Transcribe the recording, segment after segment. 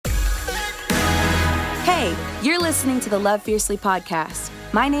Hey, you're listening to the Love Fiercely podcast.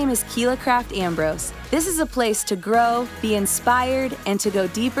 My name is Keela Craft Ambrose. This is a place to grow, be inspired, and to go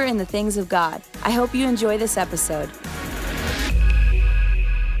deeper in the things of God. I hope you enjoy this episode.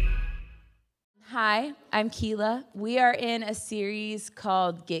 Hi, I'm Keela. We are in a series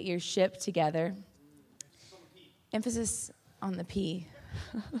called Get Your Ship Together. Emphasis on the P.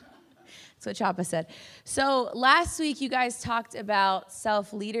 That's what Chapa said. So last week, you guys talked about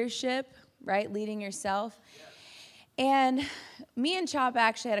self-leadership, right? Leading yourself. And me and Chapa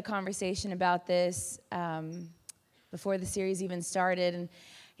actually had a conversation about this before the series even started. And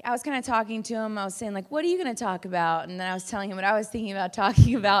I was kind of talking to him. I was saying, like, what are you going to talk about? And then I was telling him what I was thinking about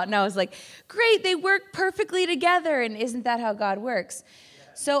talking about. And I was like, great, they work perfectly together. And isn't that how God works?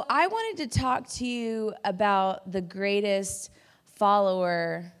 So I wanted to talk to you about the greatest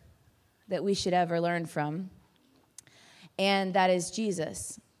follower that we should ever learn from. And that is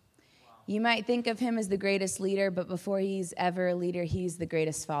Jesus. You might think of him as the greatest leader, but before he's ever a leader, he's the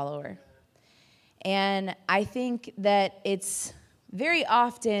greatest follower. And I think that it's very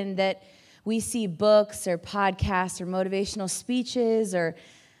often that we see books or podcasts or motivational speeches or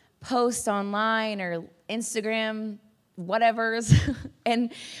posts online or Instagram, whatevers,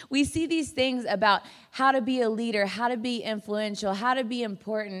 and we see these things about how to be a leader, how to be influential, how to be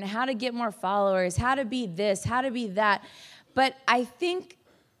important, how to get more followers, how to be this, how to be that. But I think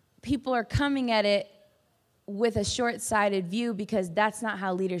people are coming at it with a short-sighted view because that's not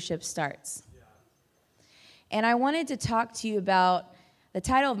how leadership starts. And I wanted to talk to you about, the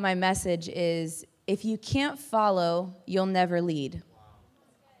title of my message is, If You Can't Follow, You'll Never Lead.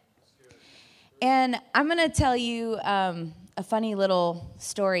 And I'm going to tell you a funny little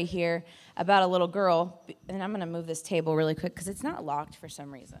story here about a little girl. And I'm going to move this table really quick because it's not locked for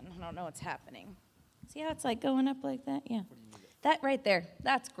some reason. I don't know what's happening. See how it's like going up like that? Yeah. That right there.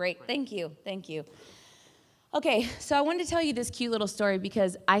 That's great. Thank you. Thank you. Okay, so I wanted to tell you this cute little story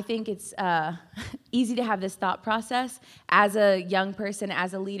because I think it's easy to have this thought process as a young person,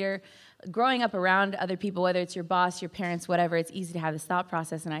 as a leader, growing up around other people, whether it's your boss, your parents, whatever, it's easy to have this thought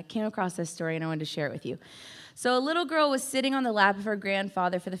process. And I came across this story and I wanted to share it with you. So a little girl was sitting on the lap of her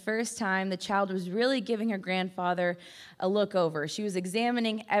grandfather for the first time. The child was really giving her grandfather a look over. She was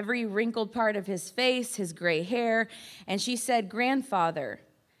examining every wrinkled part of his face, his gray hair, and she said, "Grandfather,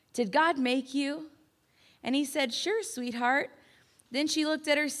 did God make you?" And he said, "Sure, sweetheart." Then she looked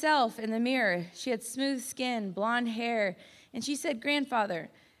at herself in the mirror. She had smooth skin, blonde hair, and she said, "Grandfather,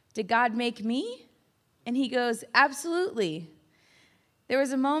 did God make me?" And he goes, "Absolutely." There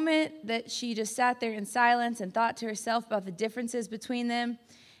was a moment that she just sat there in silence and thought to herself about the differences between them.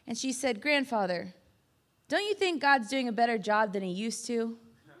 And she said, "Grandfather, don't you think God's doing a better job than he used to?"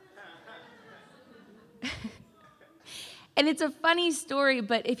 And it's a funny story,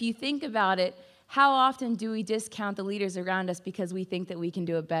 but if you think about it, how often do we discount the leaders around us because we think that we can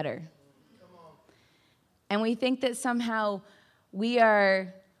do it better? And we think that somehow we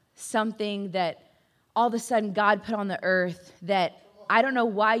are something that all of a sudden God put on the earth, that I don't know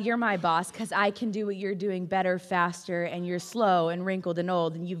why you're my boss because I can do what you're doing better, faster, and you're slow and wrinkled and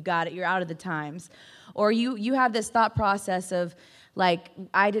old and you've got it, you're out of the times. Or you have this thought process of, like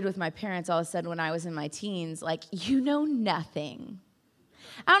I did with my parents all of a sudden when I was in my teens, like, you know nothing.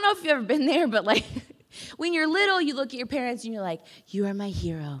 I don't know if you've ever been there, but like when you're little, you look at your parents and you're like, "You are my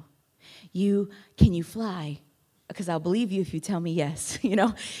hero. Can you fly? Because I'll believe you if you tell me yes." You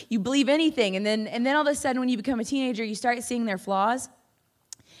know, you believe anything. And then all of a sudden when you become a teenager, you start seeing their flaws.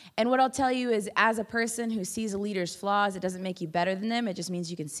 And what I'll tell you is, as a person who sees a leader's flaws, it doesn't make you better than them. It just means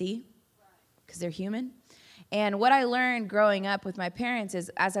you can see because they're human. And what I learned growing up with my parents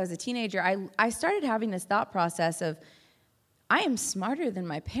is, as I was a teenager, I started having this thought process of, I am smarter than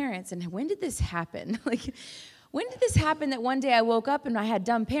my parents. And when did this happen? Like, when did this happen that one day I woke up and I had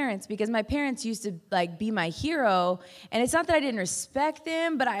dumb parents? Because my parents used to like be my hero. And it's not that I didn't respect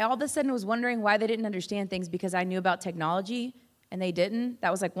them, but I all of a sudden was wondering why they didn't understand things because I knew about technology and they didn't.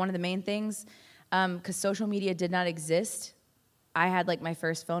 That was like one of the main things, because social media did not exist. I had like my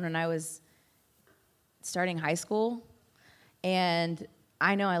first phone when I was starting high school. And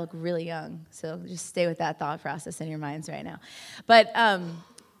I know I look really young, so just stay with that thought process in your minds right now.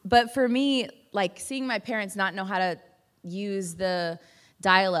 But for me, like seeing my parents not know how to use the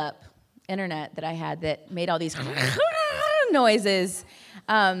dial-up internet that I had that made all these noises,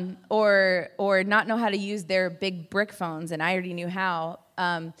 or not know how to use their big brick phones, and I already knew how.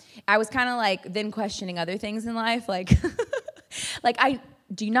 I was kind of like then questioning other things in life, like, like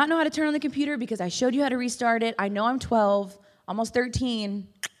do you not know how to turn on the computer because I showed you how to restart it? I know I'm 12. Almost 13.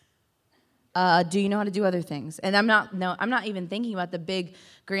 Do you know how to do other things? And I'm not even thinking about the big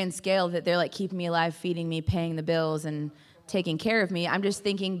grand scale that they're like keeping me alive, feeding me, paying the bills, and taking care of me. I'm just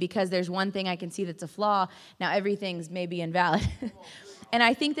thinking because there's one thing I can see that's a flaw, now everything's maybe invalid. And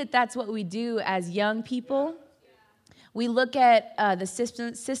I think that that's what we do as young people. We look at the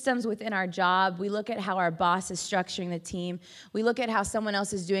systems within our job. We look at how our boss is structuring the team. We look at how someone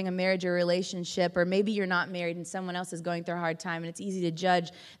else is doing a marriage or relationship, or maybe you're not married and someone else is going through a hard time, and it's easy to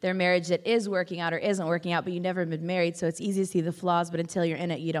judge their marriage that is working out or isn't working out, but you've never been married, so it's easy to see the flaws, but until you're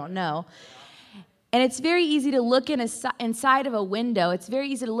in it, you don't know. And it's very easy to look inside of a window. It's very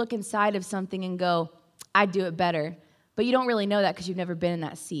easy to look inside of something and go, I'd do it better. But you don't really know that because you've never been in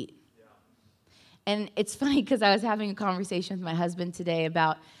that seat. And it's funny because I was having a conversation with my husband today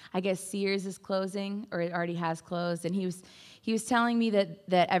about, I guess Sears is closing, or it already has closed, and he was telling me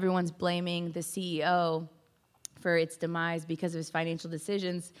that everyone's blaming the CEO for its demise because of his financial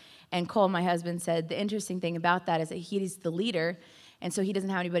decisions. And Cole, my husband, said the interesting thing about that is that he's the leader, and so he doesn't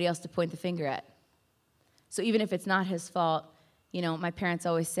have anybody else to point the finger at. So even if it's not his fault, my parents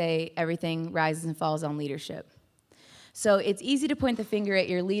always say everything rises and falls on leadership. So it's easy to point the finger at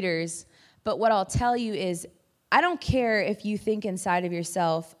your leaders. But what I'll tell you is, I don't care if you think inside of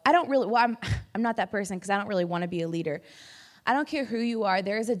yourself, I'm not that person because I don't really want to be a leader. I don't care who you are.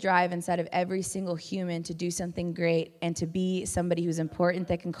 There is a drive inside of every single human to do something great and to be somebody who's important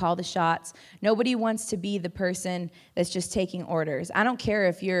that can call the shots. Nobody wants to be the person that's just taking orders. I don't care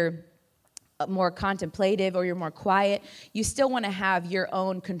if you're more contemplative or you're more quiet. You still want to have your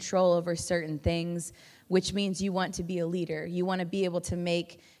own control over certain things, which means you want to be a leader. You want to be able to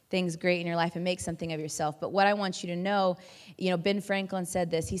make things great in your life and make something of yourself. But what I want you to know, Ben Franklin said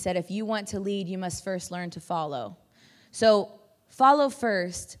this. He said, if you want to lead, you must first learn to follow. So follow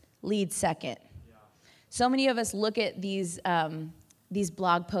first, lead second. Yeah. So many of us look at these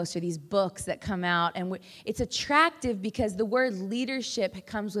blog posts or these books that come out, and it's attractive because the word leadership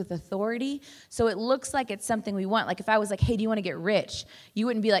comes with authority, so it looks like it's something we want. Like if I was like, hey, do you want to get rich? You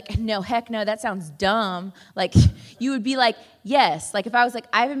wouldn't be like, no, heck no, that sounds dumb. Like you would be like, yes. Like if I was like,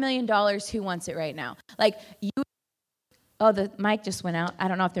 I have $1 million, who wants it right now? Like oh, the mic just went out. I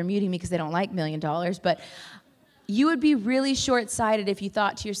don't know if they're muting me because they don't like $1 million, but you would be really short-sighted if you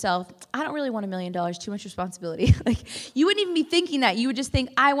thought to yourself, I don't really want $1 million, too much responsibility. Like, you wouldn't even be thinking that. You would just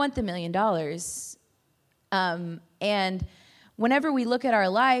think, I want the $1 million. And whenever we look at our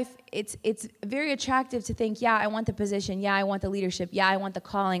life, it's very attractive to think, yeah, I want the position. Yeah, I want the leadership. Yeah, I want the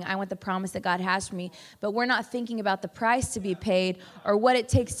calling. I want the promise that God has for me. But we're not thinking about the price to be paid or what it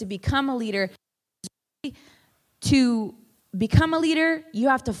takes to become a leader. To become a leader, you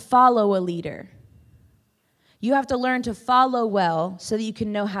have to follow a leader. You have to learn to follow well so that you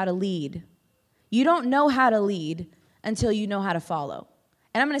can know how to lead. You don't know how to lead until you know how to follow.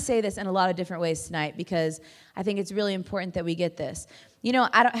 And I'm going to say this in a lot of different ways tonight because I think it's really important that we get this.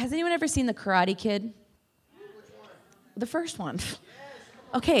 Has anyone ever seen The Karate Kid? The first one.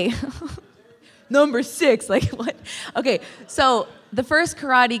 Okay. Number 6. Like what? Okay, so the first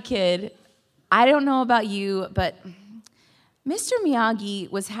Karate Kid, I don't know about you, but Mr.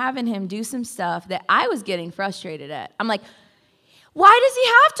 Miyagi was having him do some stuff that I was getting frustrated at. I'm like, why does he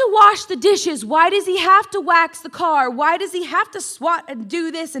have to wash the dishes? Why does he have to wax the car? Why does he have to swat and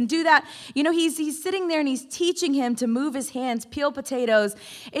do this and do that? He's sitting there and he's teaching him to move his hands, peel potatoes.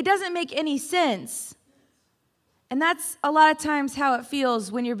 It doesn't make any sense. And that's a lot of times how it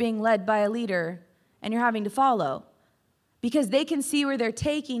feels when you're being led by a leader and you're having to follow. Because they can see where they're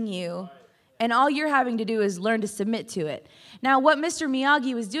taking you, and all you're having to do is learn to submit to it. Now, what Mr.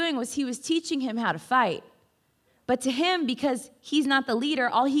 Miyagi was doing was he was teaching him how to fight. But to him, because he's not the leader,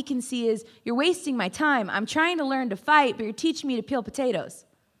 all he can see is, you're wasting my time. I'm trying to learn to fight, but you're teaching me to peel potatoes.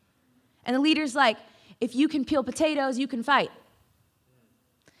 And the leader's like, if you can peel potatoes, you can fight.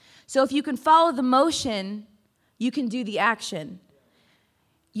 So if you can follow the motion, you can do the action.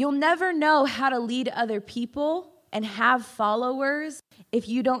 You'll never know how to lead other people and have followers if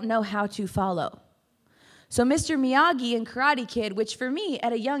you don't know how to follow. So Mr. Miyagi in Karate Kid, which for me,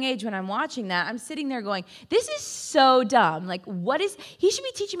 at a young age when I'm watching that, I'm sitting there going, this is so dumb. Like, he should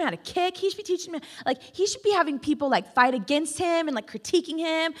be teaching him how to kick. He should be teaching him, he should be having people, fight against him and, critiquing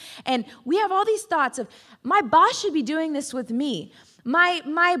him. And we have all these thoughts of, my boss should be doing this with me. My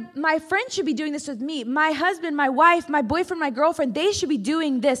friend should be doing this with me. My husband, my wife, my boyfriend, my girlfriend, they should be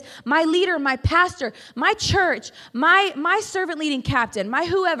doing this. My leader, my pastor, my church, my servant leading captain, my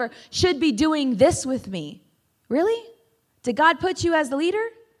whoever should be doing this with me. Really? Did God put you as the leader,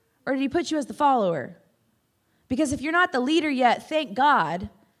 or did he put you as the follower? Because if you're not the leader yet, thank God,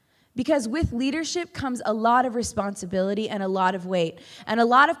 Because with leadership comes a lot of responsibility and a lot of weight. And a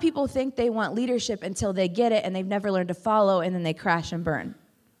lot of people think they want leadership until they get it and they've never learned to follow, and then they crash and burn.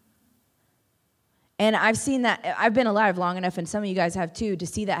 And I've seen that. I've been alive long enough, and some of you guys have too, to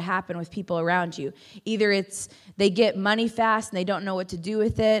see that happen with people around you. Either it's they get money fast and they don't know what to do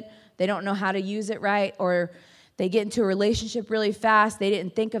with it, they don't know how to use it right, or they get into a relationship really fast, they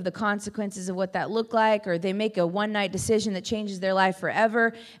didn't think of the consequences of what that looked like, or they make a one-night decision that changes their life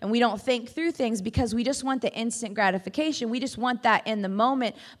forever, and we don't think through things because we just want the instant gratification. We just want that in the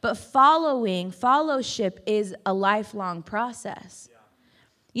moment. But fellowship is a lifelong process.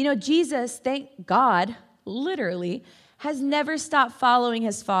 You know, Jesus, thank God, literally, has never stopped following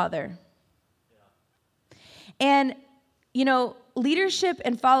his Father. And, you know, leadership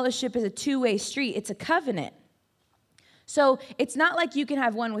and fellowship is a two-way street. It's a covenant. So it's not like you can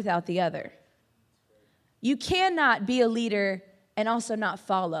have one without the other. You cannot be a leader and also not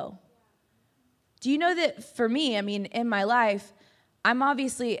follow. Do you know that for me, I mean, in my life, I'm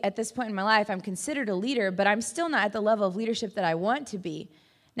obviously, at this point in my life, I'm considered a leader, but I'm still not at the level of leadership that I want to be.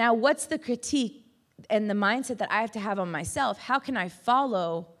 Now, what's the critique and the mindset that I have to have on myself? How can I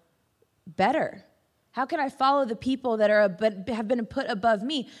follow better? How can I follow the people that have been put above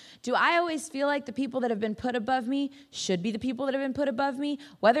me? Do I always feel like the people that have been put above me should be the people that have been put above me?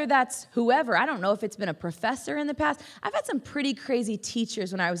 Whether that's whoever. I don't know if it's been a professor in the past. I've had some pretty crazy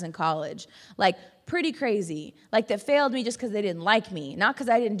teachers when I was in college. Like, pretty crazy. Like, that failed me just because they didn't like me, not because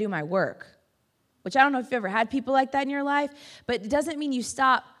I didn't do my work. Which I don't know if you've ever had people like that in your life, but it doesn't mean you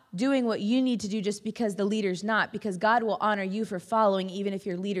stop doing what you need to do just because the leader's not, because God will honor you for following even if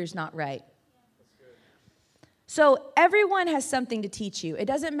your leader's not right. So everyone has something to teach you. It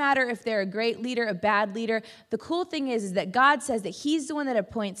doesn't matter if they're a great leader, a bad leader. The cool thing is that God says that he's the one that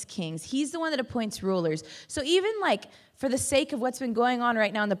appoints kings. He's the one that appoints rulers. So even like for the sake of what's been going on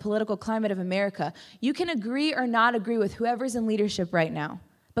right now in the political climate of America, you can agree or not agree with whoever's in leadership right now.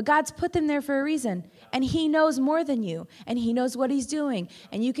 But God's put them there for a reason, and he knows more than you, and he knows what he's doing.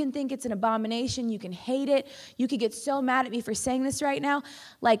 And you can think it's an abomination, you can hate it, you could get so mad at me for saying this right now.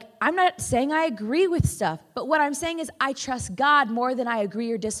 Like, I'm not saying I agree with stuff, but what I'm saying is I trust God more than I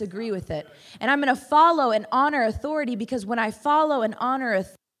agree or disagree with it. And I'm going to follow and honor authority, because when I follow and honor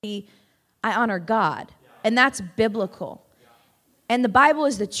authority, I honor God, and that's biblical. And the Bible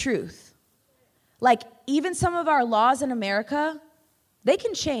is the truth. Like, even some of our laws in America, they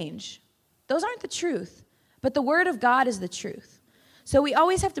can change. Those aren't the truth. But the Word of God is the truth. So we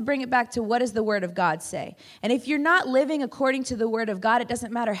always have to bring it back to what does the Word of God say? And if you're not living according to the Word of God, it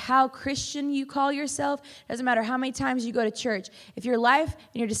doesn't matter how Christian you call yourself. It doesn't matter how many times you go to church. If your life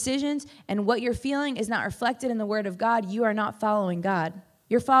and your decisions and what you're feeling is not reflected in the Word of God, you are not following God.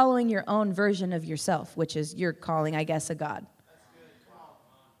 You're following your own version of yourself, which is you're calling, I guess, a God.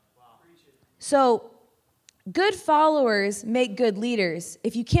 So good followers make good leaders.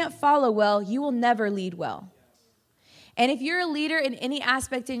 If you can't follow well, you will never lead well. And if you're a leader in any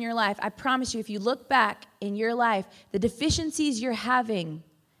aspect in your life, I promise you, if you look back in your life, the deficiencies you're having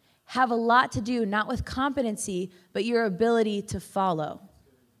have a lot to do, not with competency, but your ability to follow.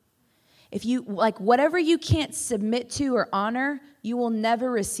 If you, like, whatever you can't submit to or honor, you will never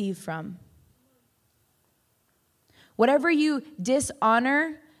receive from. Whatever you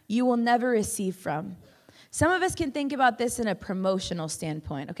dishonor, you will never receive from. Some of us can think about this in a promotional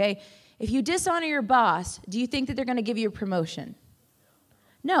standpoint, okay? If you dishonor your boss, do you think that they're going to give you a promotion?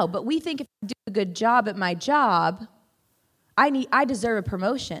 No, but we think if I do a good job at my job, I deserve a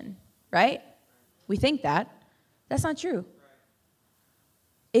promotion, right? We think that. That's not true.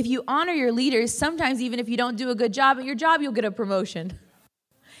 If you honor your leaders, sometimes even if you don't do a good job at your job, you'll get a promotion.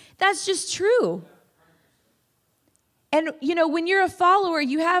 That's just true. And, you know, when you're a follower,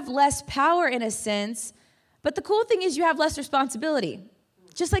 you have less power in a sense. But the cool thing is you have less responsibility.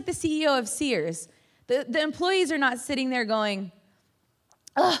 Just like the CEO of Sears. The employees are not sitting there going,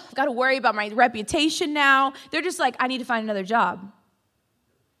 ugh, I've got to worry about my reputation now. They're just like, I need to find another job.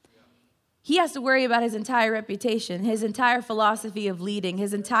 He has to worry about his entire reputation, his entire philosophy of leading,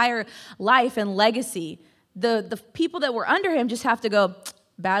 his entire life and legacy. The people that were under him just have to go,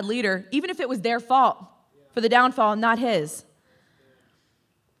 bad leader, even if it was their fault for the downfall, not his.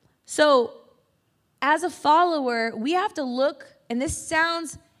 So, as a follower, we have to look, and this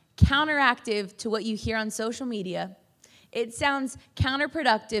sounds counteractive to what you hear on social media. It sounds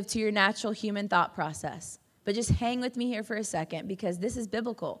counterproductive to your natural human thought process. But just hang with me here for a second, because this is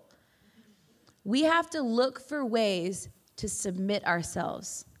biblical. We have to look for ways to submit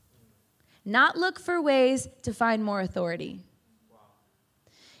ourselves, not look for ways to find more authority.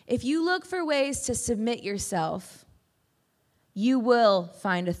 If you look for ways to submit yourself, you will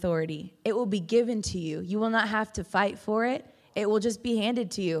find authority. It will be given to you. You will not have to fight for it. It will just be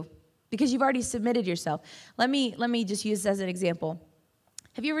handed to you because you've already submitted yourself. Let me just use this as an example.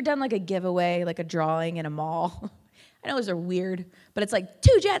 Have you ever done like a giveaway, like a drawing in a mall? I know those are weird, but it's like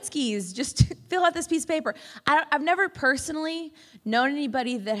 2 jet skis, just fill out this piece of paper. I've never personally known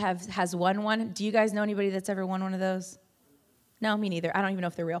anybody that has won one. Do you guys know anybody that's ever won one of those? No, me neither. I don't even know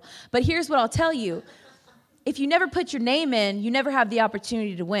if they're real. But here's what I'll tell you. If you never put your name in, you never have the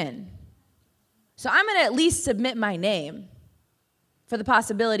opportunity to win. So I'm going to at least submit my name for the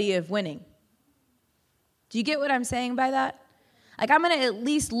possibility of winning. Do you get what I'm saying by that? Like, I'm going to at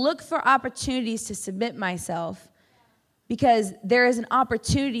least look for opportunities to submit myself because there is an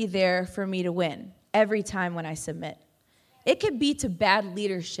opportunity there for me to win every time when I submit. It could be to bad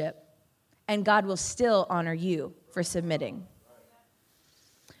leadership, and God will still honor you for submitting.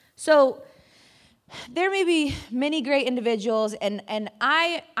 So there may be many great individuals, and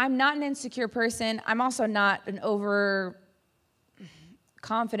I'm not an insecure person. I'm also not an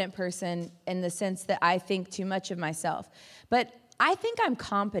overconfident person in the sense that I think too much of myself. But I think I'm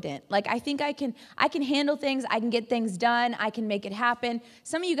competent. Like, I think I can handle things. I can get things done. I can make it happen.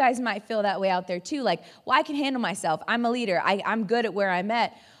 Some of you guys might feel that way out there too. Like, well, I can handle myself. I'm a leader. I'm good at where I'm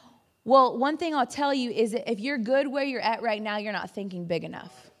at. Well, one thing I'll tell you is that if you're good where you're at right now, you're not thinking big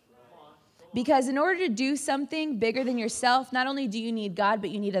enough. Because in order to do something bigger than yourself, not only do you need God,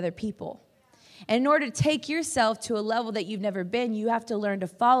 but you need other people. And in order to take yourself to a level that you've never been, you have to learn to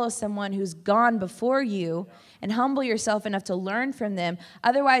follow someone who's gone before you and humble yourself enough to learn from them.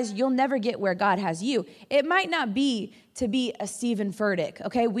 Otherwise, you'll never get where God has you. It might not be to be a Stephen Furtick,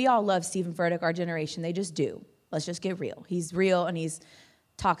 okay? We all love Stephen Furtick, our generation. They just do. Let's just get real. He's real and he's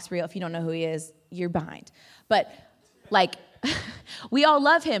talks real. If you don't know who he is, you're behind. But, like, we all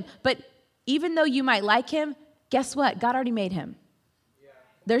love him. But even though you might like him, guess what? God already made him.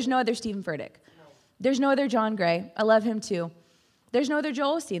 There's no other Stephen Furtick. There's no other John Gray. I love him too. There's no other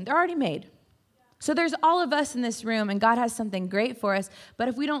Joel Osteen. They're already made. So there's all of us in this room, and God has something great for us. But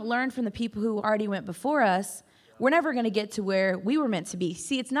if we don't learn from the people who already went before us, we're never going to get to where we were meant to be.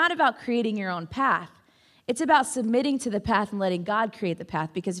 See, it's not about creating your own path. It's about submitting to the path and letting God create the path.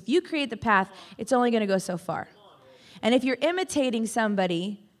 Because if you create the path, it's only going to go so far. And if you're imitating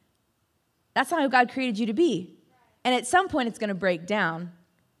somebody, that's not who God created you to be. And at some point, it's going to break down.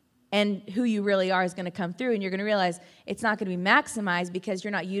 And who you really are is going to come through, and you're going to realize it's not going to be maximized because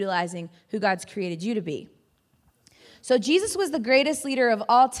you're not utilizing who God's created you to be. So Jesus was the greatest leader of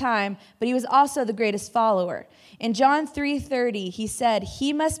all time, but he was also the greatest follower. In John 3:30, he said,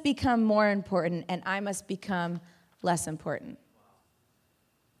 "He must become more important, and I must become less important."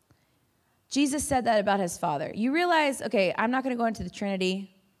 Jesus said that about his Father. You realize, okay, I'm not going to go into the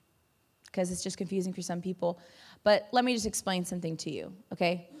Trinity because it's just confusing for some people, but let me just explain something to you,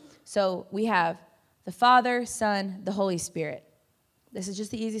 okay? So we have the Father, Son, the Holy Spirit. This is just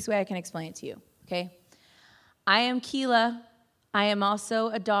the easiest way I can explain it to you, okay? I am Keela. I am also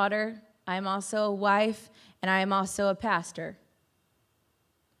a daughter. I am also a wife, and I am also a pastor.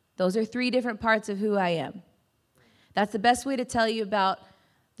 Those are 3 different parts of who I am. That's the best way to tell you about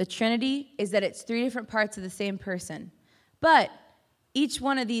the Trinity, is that it's 3 different parts of the same person. But each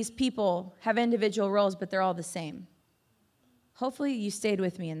one of these people have individual roles, but they're all the same. Hopefully you stayed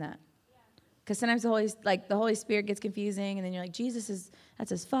with me in that. Because sometimes the Holy Spirit gets confusing, and then you're like, that's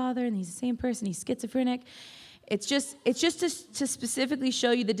his Father, and he's the same person, he's schizophrenic. It's just to specifically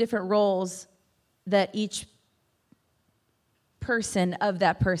show you the different roles that each person of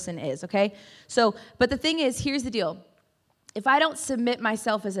that person is, okay? So, but the thing is, here's the deal. If I don't submit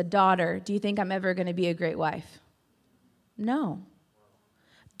myself as a daughter, do you think I'm ever going to be a great wife? No.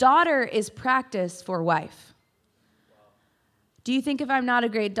 Daughter is practice for wife. Do you think if I'm not a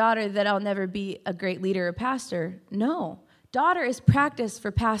great daughter that I'll never be a great leader or pastor? No. Daughter is practice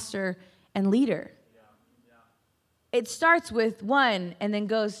for pastor and leader. It starts with one and then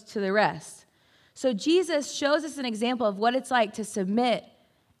goes to the rest. So Jesus shows us an example of what it's like to submit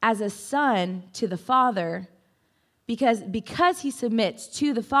as a son to the Father, because he submits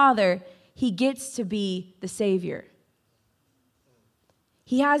to the Father, he gets to be the Savior.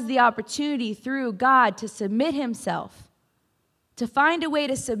 He has the opportunity through God to submit himself, to find a way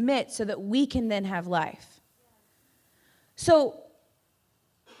to submit so that we can then have life. So,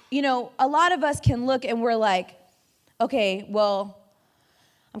 a lot of us can look and we're like, okay, well,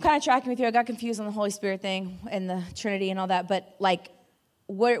 I'm kind of tracking with you. I got confused on the Holy Spirit thing and the Trinity and all that, but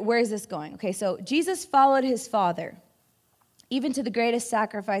where is this going? Okay, so Jesus followed his Father, even to the greatest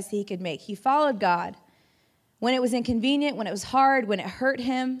sacrifice he could make. He followed God when it was inconvenient, when it was hard, when it hurt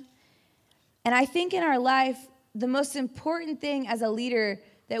him. And I think in our life, the most important thing as a leader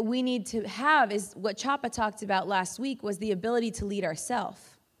that we need to have is what Chapa talked about last week, was the ability to lead ourselves.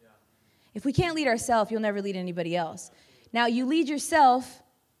 Yeah. If we can't lead ourselves, you'll never lead anybody else. Now, you lead yourself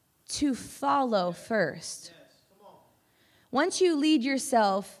to follow first. Yes. Come on. Once you lead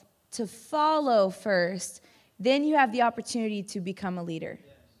yourself to follow first, then you have the opportunity to become a leader.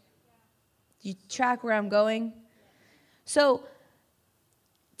 Yes. Do you track where I'm going? So,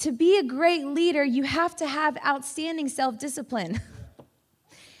 to be a great leader, you have to have outstanding self-discipline.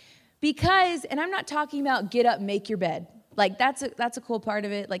 Because, and I'm not talking about get up, make your bed. Like, that's a cool part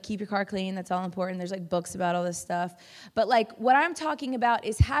of it. Like, keep your car clean. That's all important. There's, like, books about all this stuff. But, like, what I'm talking about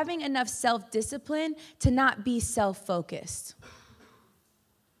is having enough self-discipline to not be self-focused.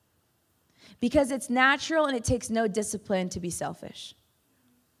 Because it's natural and it takes no discipline to be selfish.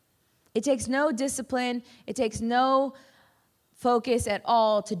 It takes no discipline. It takes no focus at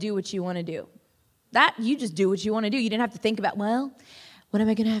all to do what you want to do. That, you just do what you want to do. You didn't have to think about, well, what am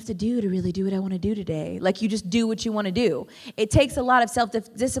I going to have to do to really do what I want to do today? Like, you just do what you want to do. It takes a lot of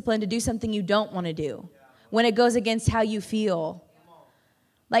self-discipline to do something you don't want to do when it goes against how you feel.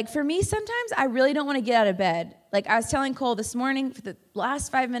 Like, for me, sometimes I really don't want to get out of bed. Like, I was telling Cole this morning, for the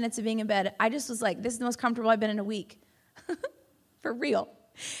last 5 minutes of being in bed, I just was like, this is the most comfortable I've been in a week. For real.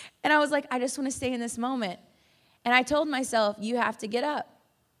 And I was like, I just want to stay in this moment. And I told myself, you have to get up.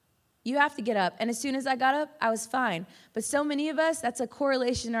 You have to get up. And as soon as I got up, I was fine. But so many of us, that's a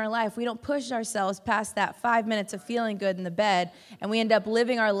correlation in our life. We don't push ourselves past that 5 minutes of feeling good in the bed, and we end up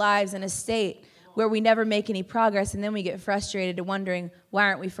living our lives in a state where we never make any progress, and then we get frustrated and wondering, why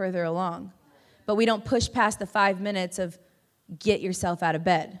aren't we further along? But we don't push past the 5 minutes of get yourself out of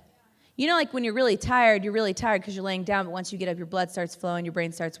bed. You know, like when you're really tired because you're laying down, but once you get up, your blood starts flowing, your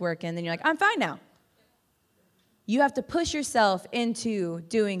brain starts working, then you're like, I'm fine now. You have to push yourself into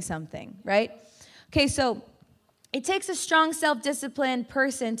doing something, right? Okay, so it takes a strong self-disciplined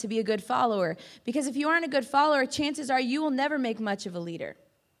person to be a good follower, because if you aren't a good follower, chances are you will never make much of a leader.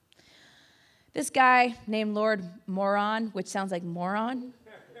 This guy named Lord Moron, which sounds like moron,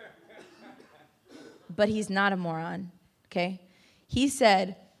 but he's not a moron, okay? He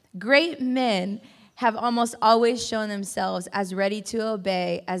said, great men have almost always shown themselves as ready to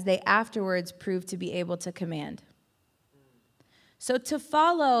obey as they afterwards prove to be able to command. So to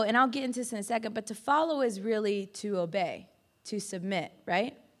follow, and I'll get into this in a second, but to follow is really to obey, to submit,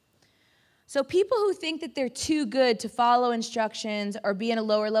 right? So people who think that they're too good to follow instructions or be in a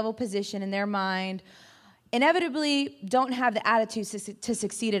lower level position in their mind inevitably don't have the attitudes to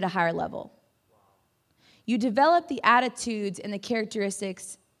succeed at a higher level. You develop the attitudes and the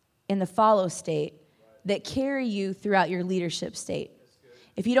characteristics in the follow state that carry you throughout your leadership state.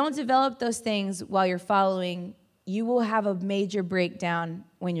 If you don't develop those things while you're following, you will have a major breakdown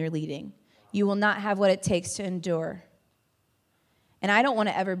when you're leading. You will not have what it takes to endure. And I don't want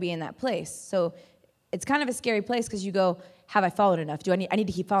to ever be in that place. So it's kind of a scary place because you go, have I followed enough? I need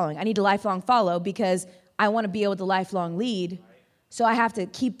to keep following. I need to lifelong follow because I want to be able to lifelong lead. So I have to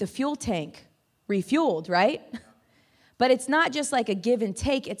keep the fuel tank refueled, right? But it's not just like a give and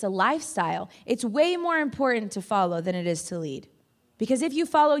take. It's a lifestyle. It's way more important to follow than it is to lead. Because if you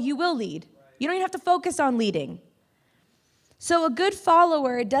follow, you will lead. You don't even have to focus on leading. So a good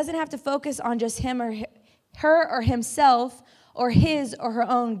follower doesn't have to focus on just him or her or himself or his or her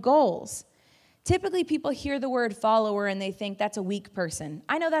own goals. Typically, people hear the word follower and they think that's a weak person.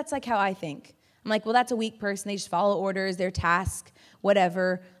 I know that's like how I think. I'm like, well, that's a weak person. They just follow orders, their task,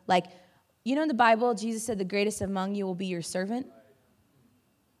 whatever. Like, you know in the Bible, Jesus said the greatest among you will be your servant.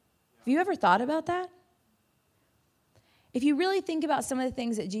 Have you ever thought about that? If you really think about some of the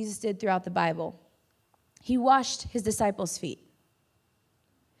things that Jesus did throughout the Bible, he washed his disciples' feet.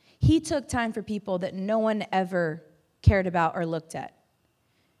 He took time for people that no one ever cared about or looked at.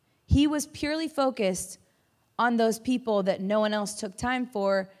 He was purely focused on those people that no one else took time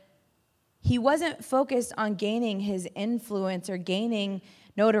for. He wasn't focused on gaining his influence or gaining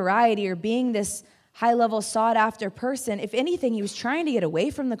notoriety or being this high-level, sought-after person. If anything, he was trying to get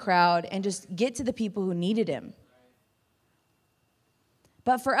away from the crowd and just get to the people who needed him.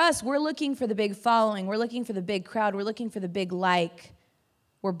 But for us, we're looking for the big following. We're looking for the big crowd. We're looking for the big like.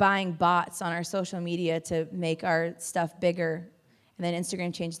 We're buying bots on our social media to make our stuff bigger. And then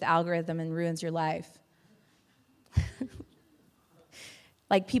Instagram changes the algorithm and ruins your life.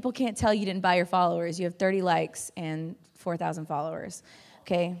 Like, people can't tell you didn't buy your followers. You have 30 likes and 4,000 followers.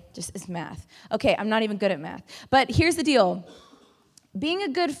 Okay, just it's math. Okay, I'm not even good at math. But here's the deal. Being a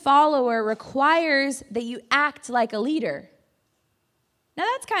good follower requires that you act like a leader. Now,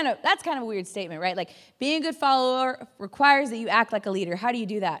 that's kind of a weird statement, right? Like, being a good follower requires that you act like a leader. How do you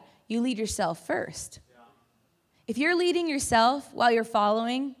do that? You lead yourself first. If you're leading yourself while you're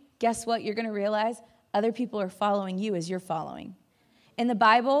following, guess what? You're going to realize other people are following you as you're following. In the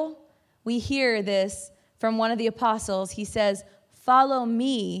Bible, we hear this from one of the apostles. He says, follow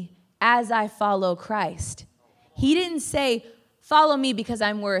me as I follow Christ. He didn't say, follow me because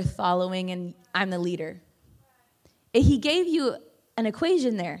I'm worth following and I'm the leader. He gave you an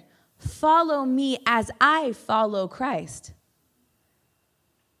equation there. Follow me as I follow Christ.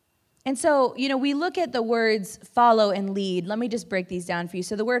 And so, we look at the words follow and lead. Let me just break these down for you.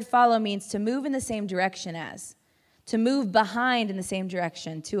 So the word follow means to move in the same direction as, to move behind in the same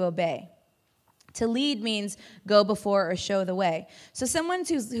direction, to obey. To lead means go before or show the way. So someone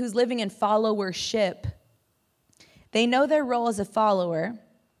who's living in followership, they know their role as a follower.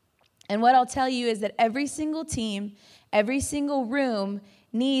 And what I'll tell you is that every single team, every single room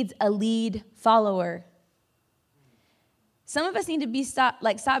needs a lead follower. Some of us need to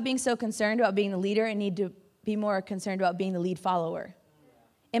stop being so concerned about being the leader and need to be more concerned about being the lead follower.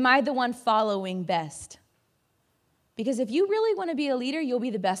 Am I the one following best? Because if you really want to be a leader, you'll be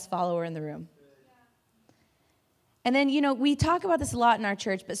the best follower in the room. And then, we talk about this a lot in our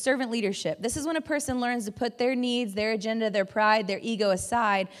church, but servant leadership. This is when a person learns to put their needs, their agenda, their pride, their ego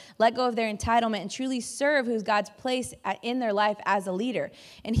aside, let go of their entitlement, and truly serve who God's placed in their life as a leader.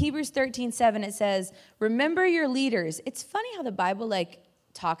 In Hebrews 13:7, it says, remember your leaders. It's funny how the Bible,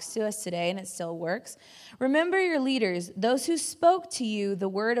 talks to us today, and it still works. Remember your leaders, those who spoke to you the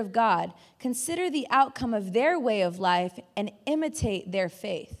word of God. Consider the outcome of their way of life and imitate their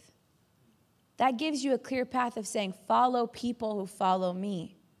faith. That gives you a clear path of saying, follow people who follow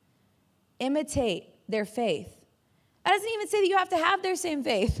me. Imitate their faith. That doesn't even say that you have to have their same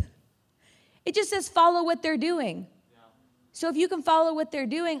faith. It just says follow what they're doing. Yeah. So if you can follow what they're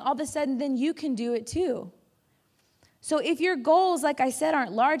doing, all of a sudden then you can do it too. So if your goals, like I said,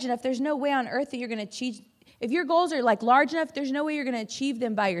 aren't large enough, there's no way on earth that you're going to achieve. If your goals are large enough, there's no way you're going to achieve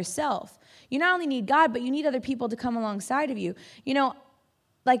them by yourself. You not only need God, but you need other people to come alongside of you.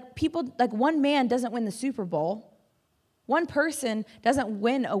 One man doesn't win the Super Bowl. One person doesn't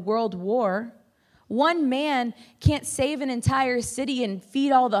win a world war. One man can't save an entire city and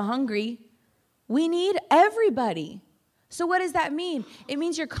feed all the hungry. We need everybody. So what does that mean? It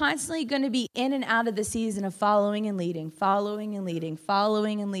means you're constantly going to be in and out of the season of following and leading, following and leading,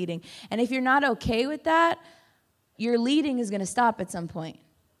 following and leading. And if you're not okay with that, your leading is going to stop at some point.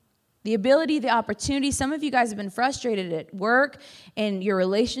 The ability, the opportunity, some of you guys have been frustrated at work and your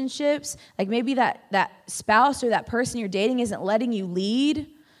relationships. Maybe that spouse or that person you're dating isn't letting you lead.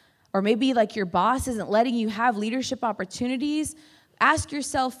 Or maybe your boss isn't letting you have leadership opportunities. Ask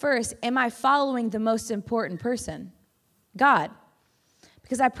yourself first, am I following the most important person? God.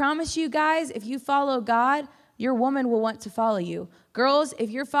 Because I promise you guys, if you follow God, your woman will want to follow you. Girls,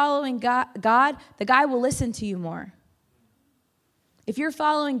 if you're following God, the guy will listen to you more. If you're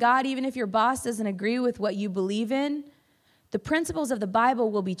following God, even if your boss doesn't agree with what you believe in, the principles of the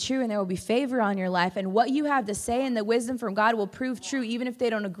Bible will be true and there will be favor on your life. And what you have to say and the wisdom from God will prove true even if they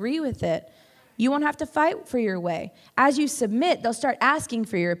don't agree with it. You won't have to fight for your way. As you submit, they'll start asking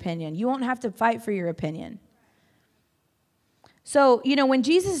for your opinion. You won't have to fight for your opinion. So, when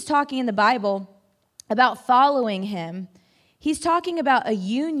Jesus is talking in the Bible about following him, he's talking about a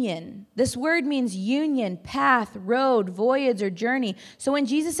union. This word means union, path, road, voyage, or journey. So when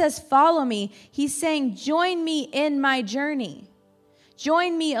Jesus says, follow me, he's saying, join me in my journey.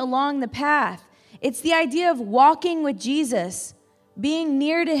 Join me along the path. It's the idea of walking with Jesus, being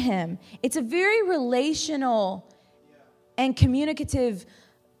near to him. It's a very relational and communicative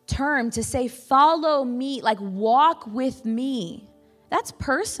term to say, follow me, walk with me. That's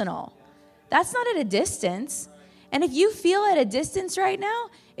personal. That's not at a distance. And if you feel at a distance right now,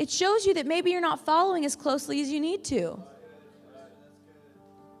 it shows you that maybe you're not following as closely as you need to.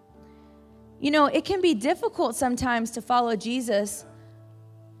 It can be difficult sometimes to follow Jesus,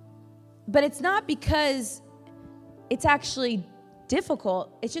 but it's not because it's actually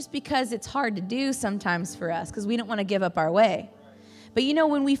difficult. It's just because it's hard to do sometimes for us because we don't want to give up our way. But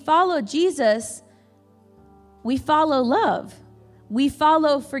when we follow Jesus, we follow love. We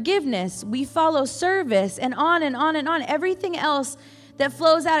follow forgiveness. We follow service and on and on and on. Everything else that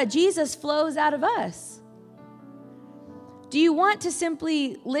flows out of Jesus flows out of us. Do you want to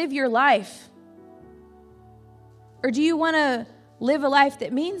simply live your life? Or do you want to live a life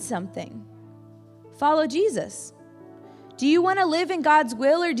that means something? Follow Jesus. Do you want to live in God's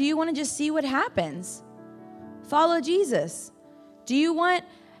will or do you want to just see what happens? Follow Jesus. Do you want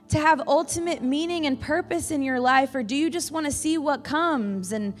to have ultimate meaning and purpose in your life, or do you just want to see what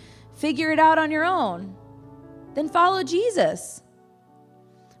comes and figure it out on your own? Then follow Jesus.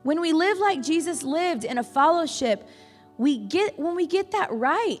 When we live like Jesus lived in a fellowship, when we get that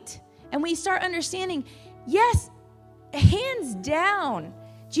right and we start understanding, yes, hands down,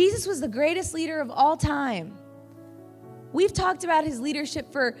 Jesus was the greatest leader of all time. We've talked about his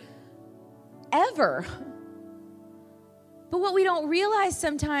leadership forever. But what we don't realize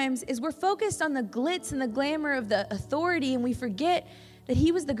sometimes is we're focused on the glitz and the glamour of the authority, and we forget that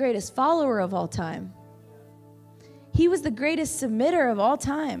he was the greatest follower of all time. He was the greatest submitter of all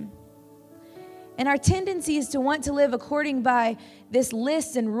time. And our tendency is to want to live according by this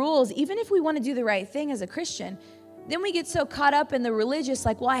list and rules, even if we want to do the right thing as a Christian. Then we get so caught up in the religious,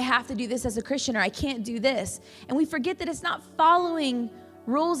 like, well, I have to do this as a Christian, or I can't do this. And we forget that it's not following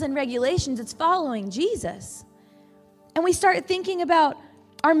rules and regulations, it's following Jesus. And we start thinking about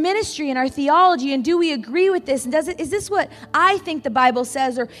our ministry and our theology, and do we agree with this? And is this what I think the Bible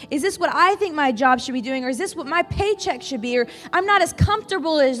says? Or is this what I think my job should be doing? Or is this what my paycheck should be? Or I'm not as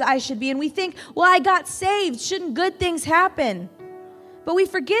comfortable as I should be. And we think, well, I got saved. Shouldn't good things happen? But we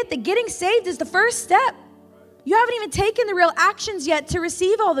forget that getting saved is the first step. You haven't even taken the real actions yet to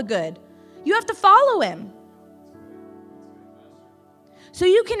receive all the good. You have to follow him. So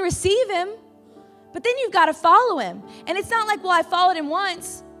you can receive him, but then you've got to follow him. And it's not like, well, I followed him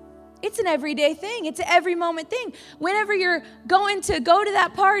once. It's an everyday thing. It's an every moment thing. Whenever you're going to go to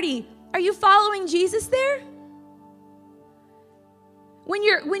that party, are you following Jesus there? When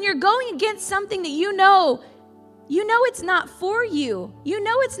you're going against something that you know it's not for you. You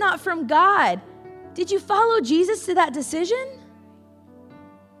know it's not from God. Did you follow Jesus to that decision?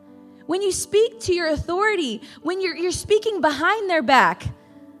 When you speak to your authority, when you're speaking behind their back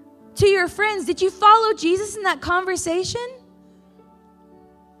to your friends, did you follow Jesus in that conversation?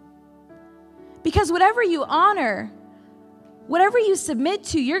 Because whatever you honor, whatever you submit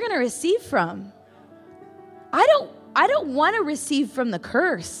to, you're going to receive from. I don't want to receive from the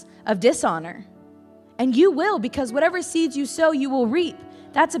curse of dishonor. And you will, because whatever seeds you sow, you will reap.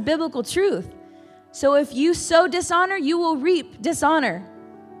 That's a biblical truth. So if you sow dishonor, you will reap dishonor.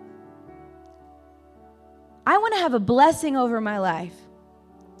 I want to have a blessing over my life.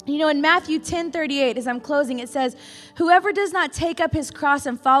 You know, in Matthew 10:38, as I'm closing, it says, whoever does not take up his cross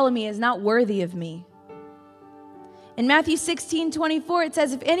and follow me is not worthy of me. In Matthew 16:24, it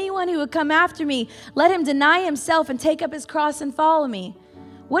says, if anyone who would come after me, let him deny himself and take up his cross and follow me.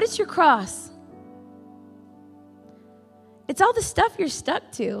 What is your cross? It's all the stuff you're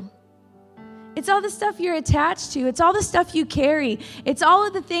stuck to. It's all the stuff you're attached to. It's all the stuff you carry. It's all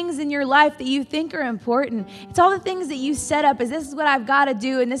of the things in your life that you think are important. It's all the things that you set up as this is what I've got to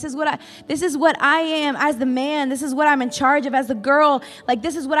do, and this is what I am as the man. This is what I'm in charge of as the girl. Like,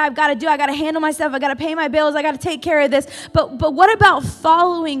 this is what I've got to do. I got to handle myself. I got to pay my bills. I got to take care of this. But what about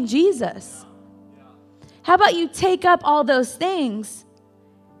following Jesus? How about you take up all those things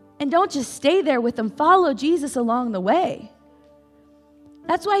and don't just stay there with them. Follow Jesus along the way.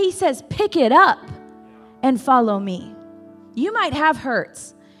 That's why he says, pick it up and follow me. You might have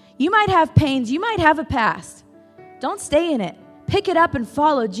hurts. You might have pains. You might have a past. Don't stay in it. Pick it up and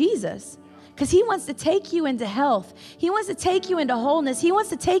follow Jesus, because he wants to take you into health. He wants to take you into wholeness. He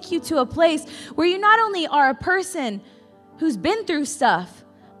wants to take you to a place where you not only are a person who's been through stuff,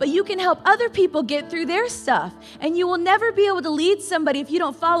 but you can help other people get through their stuff. And you will never be able to lead somebody if you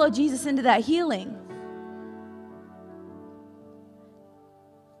don't follow Jesus into that healing.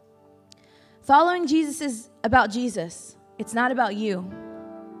 Following Jesus is about Jesus. It's not about you.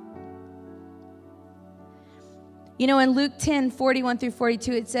 You know, in Luke 10:41-42,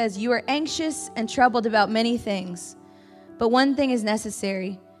 it says, you are anxious and troubled about many things, but one thing is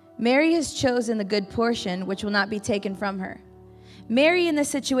necessary. Mary has chosen the good portion, which will not be taken from her. Mary in this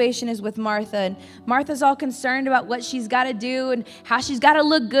situation is with Martha, and Martha's all concerned about what she's got to do and how she's got to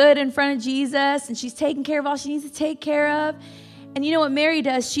look good in front of Jesus, and she's taking care of all she needs to take care of. And you know what Mary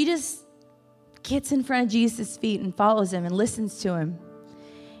does? She just gets in front of Jesus' feet and follows him and listens to him.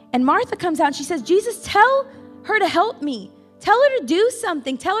 And Martha comes out and she says, Jesus, tell her to help me. Tell her to do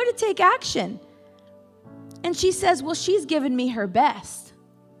something. Tell her to take action. And she says, well, she's given me her best.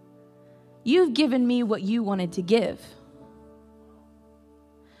 You've given me what you wanted to give.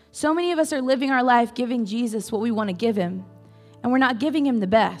 So many of us are living our life giving Jesus what we want to give him, and we're not giving him the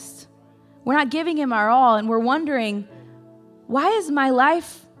best. We're not giving him our all, and we're wondering, why is my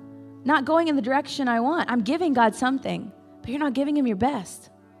life not going in the direction I want? I'm giving God something, but you're not giving him your best.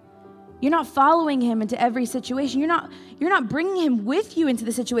 You're not following him into every situation. You're not bringing him with you into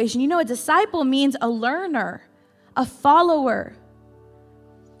the situation. You know, a disciple means a learner, a follower.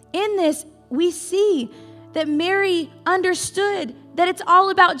 In this, we see that Mary understood that it's all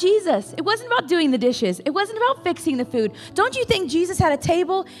about Jesus. It wasn't about doing the dishes. It wasn't about fixing the food. Don't you think Jesus had a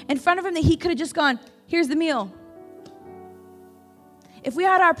table in front of him that he could have just gone, here's the meal? If we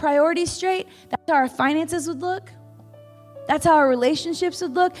had our priorities straight, that's how our finances would look. That's how our relationships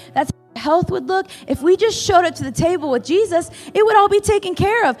would look. That's how our health would look. If we just showed up to the table with Jesus, it would all be taken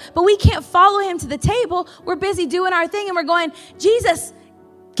care of. But we can't follow him to the table. We're busy doing our thing and we're going, Jesus,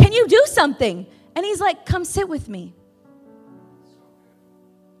 can you do something? And he's like, come sit with me.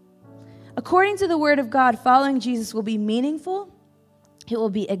 According to the word of God, following Jesus will be meaningful. It will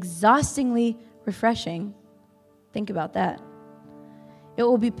be exhaustingly refreshing. Think about that. It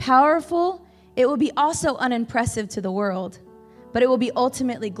will be powerful. It will be also unimpressive to the world, but it will be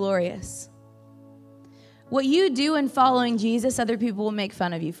ultimately glorious. What you do in following Jesus, other people will make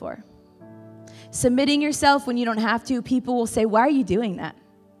fun of you for. Submitting yourself when you don't have to, people will say, why are you doing that?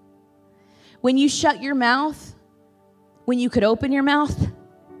 When you shut your mouth, when you could open your mouth,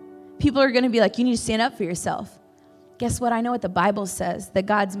 people are going to be like, you need to stand up for yourself. Guess what? I know what the Bible says, that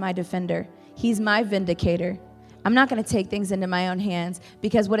God's my defender. He's my vindicator. I'm not going to take things into my own hands,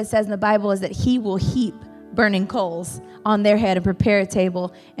 because what it says in the Bible is that he will heap burning coals on their head and prepare a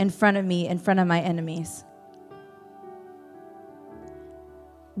table in front of me, in front of my enemies.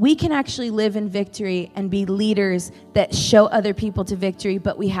 We can actually live in victory and be leaders that show other people to victory,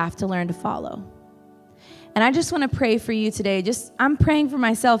 but we have to learn to follow. And I just want to pray for you today. I'm praying for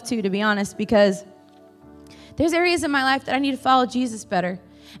myself too, to be honest, because there's areas in my life that I need to follow Jesus better.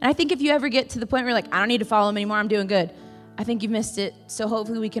 And I think if you ever get to the point where you're like, I don't need to follow him anymore, I'm doing good, I think you've missed it. So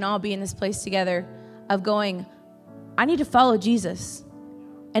hopefully we can all be in this place together of going, I need to follow Jesus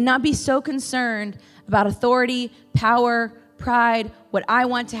and not be so concerned about authority, power, pride, what I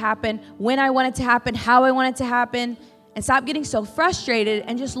want to happen, when I want it to happen, how I want it to happen, and stop getting so frustrated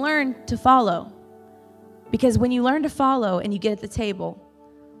and just learn to follow. Because when you learn to follow and you get at the table,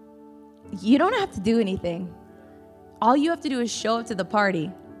 you don't have to do anything. All you have to do is show up to the party.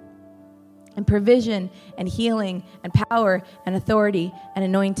 And provision and healing and power and authority and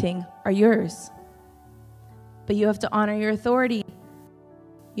anointing are yours. But you have to honor your authority.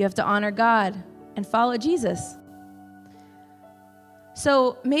 You have to honor God and follow Jesus.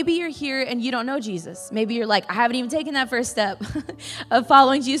 So maybe you're here and you don't know Jesus. Maybe you're like, I haven't even taken that first step of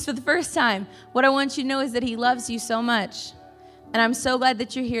following Jesus for the first time. What I want you to know is that he loves you so much. And I'm so glad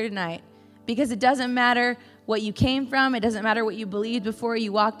that you're here tonight, because it doesn't matter what you came from. It doesn't matter what you believed before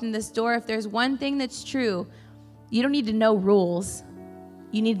you walked in this door. If there's one thing that's true, you don't need to know rules.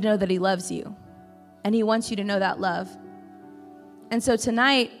 You need to know that he loves you, and he wants you to know that love. And so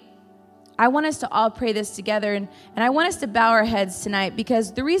tonight, I want us to all pray this together, and I want us to bow our heads tonight,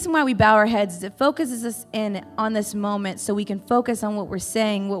 because the reason why we bow our heads is it focuses us in on this moment so we can focus on what we're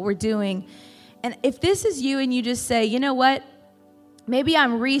saying, what we're doing. And if this is you and you just say, you know what, maybe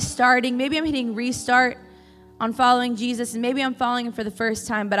I'm restarting, maybe I'm hitting restart on following Jesus, and maybe I'm following him for the first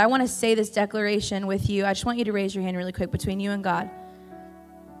time, but I want to say this declaration with you. I just want you to raise your hand really quick between you and God.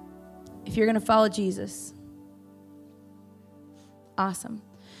 If you're going to follow Jesus. Awesome.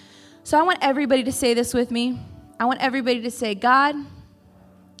 So I want everybody to say this with me. I want everybody to say, God,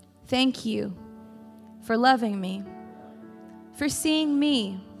 thank you for loving me, for seeing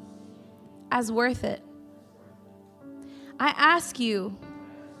me as worth it. I ask you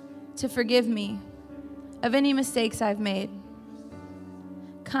to forgive me of any mistakes I've made.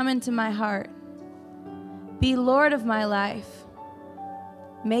 Come into my heart. Be Lord of my life.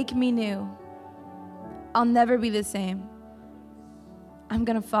 Make me new. I'll never be the same. I'm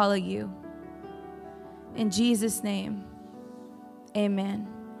going to follow you. In Jesus' name, amen.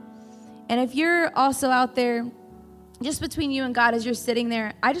 And if you're also out there, just between you and God as you're sitting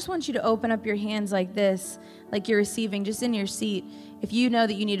there, I just want you to open up your hands like this, like you're receiving, just in your seat, if you know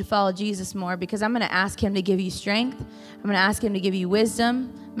that you need to follow Jesus more, because I'm going to ask him to give you strength. I'm going to ask him to give you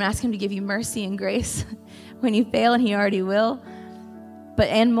wisdom. I'm going to ask him to give you mercy and grace when you fail, and he already will,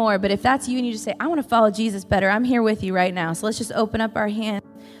 and more. But if that's you and you just say, I want to follow Jesus better, I'm here with you right now. So let's just open up our hands.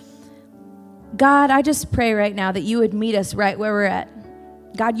 God, I just pray right now that you would meet us right where we're at.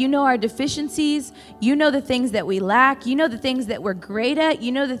 God, you know our deficiencies. You know the things that we lack. You know the things that we're great at.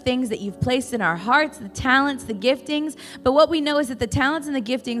 You know the things that you've placed in our hearts, the talents, the giftings. But what we know is that the talents and the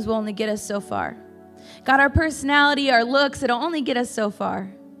giftings will only get us so far. God, our personality, our looks, it'll only get us so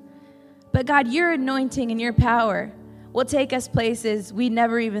far. But God, your anointing and your power will take us places we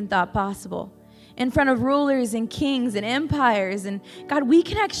never even thought possible. In front of rulers and kings and empires. And God, we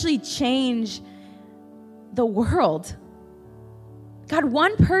can actually change the world. God,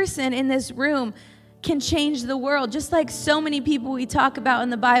 one person in this room can change the world, just like so many people we talk about in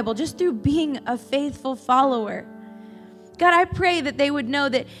the Bible, just through being a faithful follower. God, I pray that they would know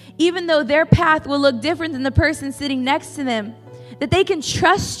that even though their path will look different than the person sitting next to them, that they can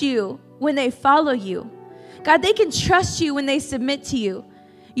trust you when they follow you. God, they can trust you when they submit to you.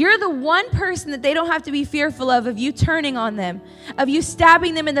 You're the one person that they don't have to be fearful of you turning on them, of you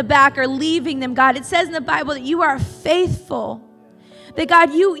stabbing them in the back or leaving them, God. It says in the Bible that you are faithful. That,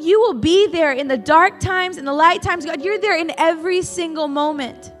 God, you will be there in the dark times, in the light times. God, you're there in every single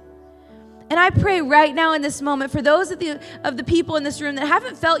moment. And I pray right now in this moment for those of the people in this room that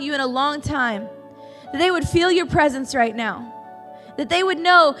haven't felt you in a long time, that they would feel your presence right now. That they would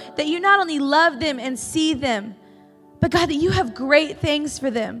know that you not only love them and see them, but God, that you have great things for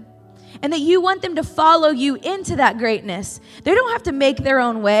them. And that you want them to follow you into that greatness. They don't have to make their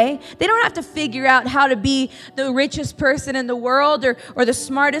own way. They don't have to figure out how to be the richest person in the world or the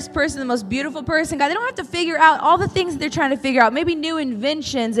smartest person, the most beautiful person. God, they don't have to figure out all the things that they're trying to figure out. Maybe new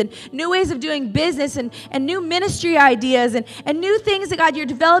inventions and new ways of doing business and new ministry ideas and new things that, God, you're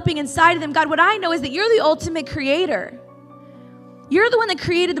developing inside of them. God, what I know is that you're the ultimate creator. You're the one that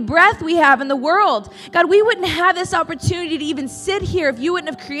created the breath we have in the world. God, we wouldn't have this opportunity to even sit here if you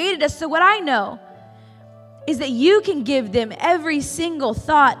wouldn't have created us. So what I know is that you can give them every single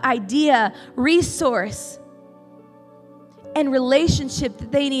thought, idea, resource, and relationship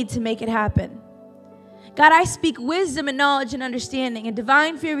that they need to make it happen. God, I speak wisdom and knowledge and understanding and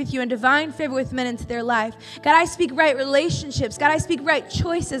divine favor with you and divine favor with men into their life. God, I speak right relationships. God, I speak right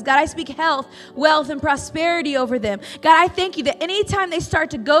choices. God, I speak health, wealth, and prosperity over them. God, I thank you that anytime they start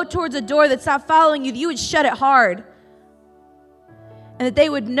to go towards a door that's not following you, that you would shut it hard and that they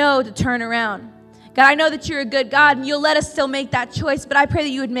would know to turn around. God, I know that you're a good God and you'll let us still make that choice, but I pray that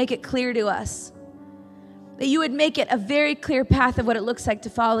you would make it clear to us. That you would make it a very clear path of what it looks like to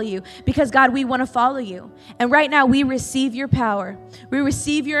follow you. Because, God, we want to follow you. And right now, we receive your power. We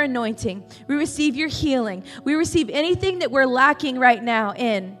receive your anointing. We receive your healing. We receive anything that we're lacking right now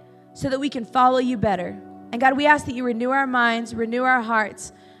in so that we can follow you better. And, God, we ask that you renew our minds, renew our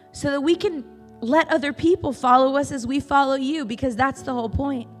hearts, so that we can let other people follow us as we follow you, because that's the whole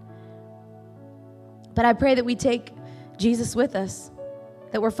point. But I pray that we take Jesus with us,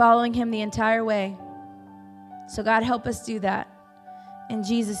 that we're following him the entire way. So God, help us do that. In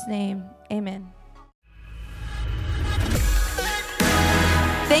Jesus' name, amen.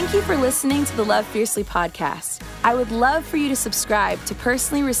 Thank you for listening to the Love Fiercely podcast. I would love for you to subscribe to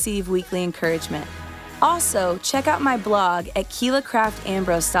personally receive weekly encouragement. Also, check out my blog at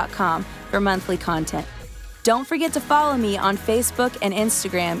KeilaCraftAmbrose.com for monthly content. Don't forget to follow me on Facebook and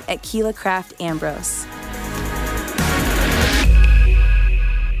Instagram at KeilaCraftAmbrose.